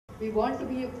We want to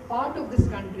be a part of this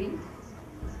country.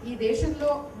 ఈ దేశంలో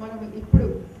మనం ఇప్పుడు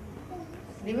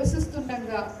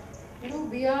నివసిస్తుండగా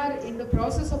we are in the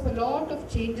process of a lot of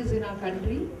changes in our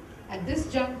country. At this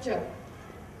juncture,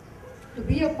 to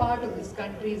be a part of this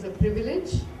country is a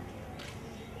privilege.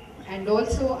 And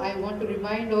also I want to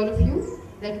remind all of you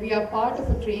that we are part of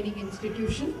a training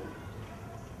institution.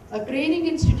 A training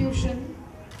institution,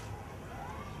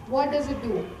 what does it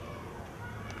do?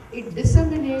 It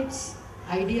disseminates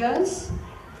ideas,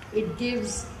 it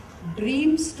gives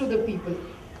dreams to the people.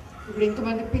 ఇప్పుడు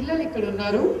ఇంతమంది పిల్లలు ఇక్కడ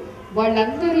ఉన్నారు,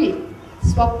 వాళ్ళందరి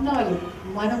స్వప్నాలు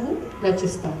మనము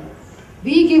రచిస్తాము.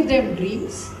 We give them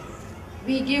dreams.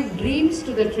 We give dreams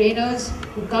to the trainers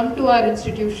who come to our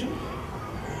institution.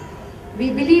 We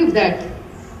believe that,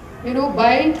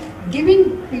 by giving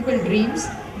people dreams,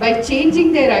 by changing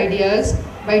their ideas,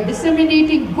 by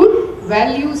disseminating good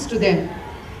values to them,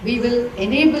 we will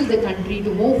enable the country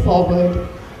to move forward.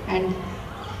 And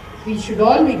we should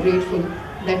all be grateful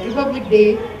that Republic Day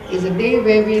is a day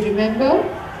where we remember,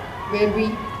 where we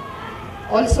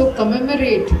also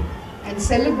commemorate and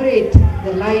celebrate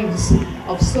the lives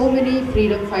of so many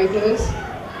freedom fighters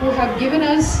who have given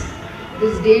us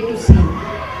this day to see.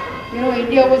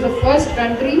 India was the first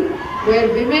country where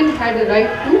women had a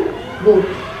right to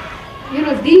vote.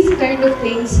 These kind of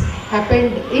things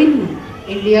happened in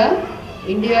India.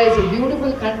 India is a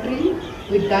beautiful country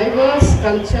with diverse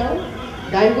culture,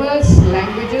 diverse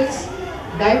languages,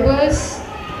 diverse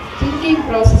thinking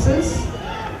processes.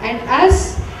 And as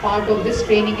part of this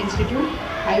training institute,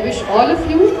 I wish all of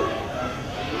you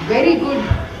very good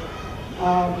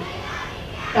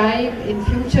time in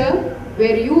future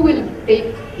where you will take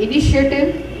initiative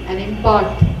and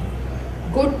impart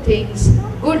good things,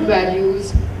 good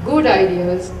values, good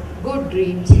ideas, good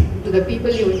dreams to the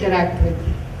people you interact with.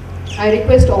 I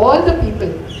request all the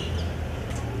people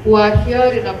who are here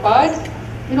in APARD,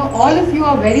 all of you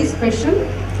are very special.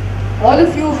 All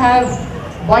of you have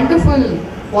wonderful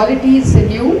qualities in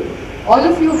you. All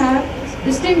of you have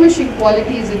distinguishing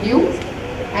qualities in you.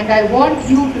 And I want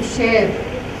you to share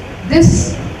this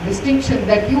distinction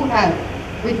that you have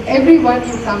with everyone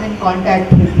you come in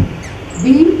contact with.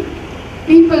 Be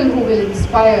people who will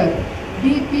inspire.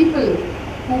 Be people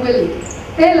who will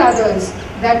tell others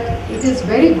that it is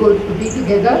very good to be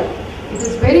together. It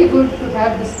is very good to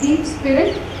have this team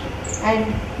spirit. And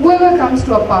whoever comes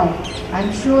to APARD,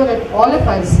 I'm sure that all of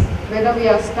us, whether we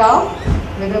are staff,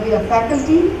 whether we are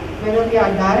faculty, whether we are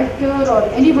director or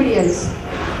anybody else,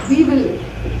 we will,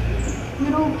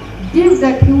 give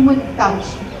that human touch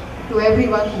to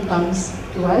everyone who comes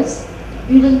to us.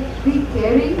 We will be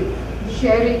caring,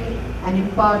 sharing and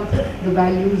impart the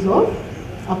values of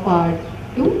APARD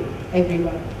to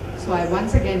everyone. So I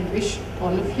once again wish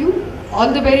all of you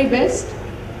all the very best,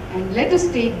 and let us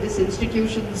take this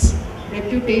institution's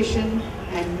reputation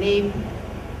and name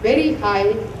very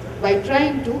high by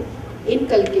trying to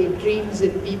inculcate dreams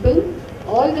in people.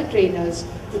 All the trainers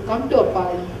who come to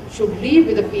APARD should leave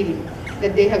with a feeling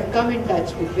that they have come in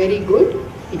touch with very good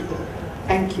people.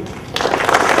 Thank you.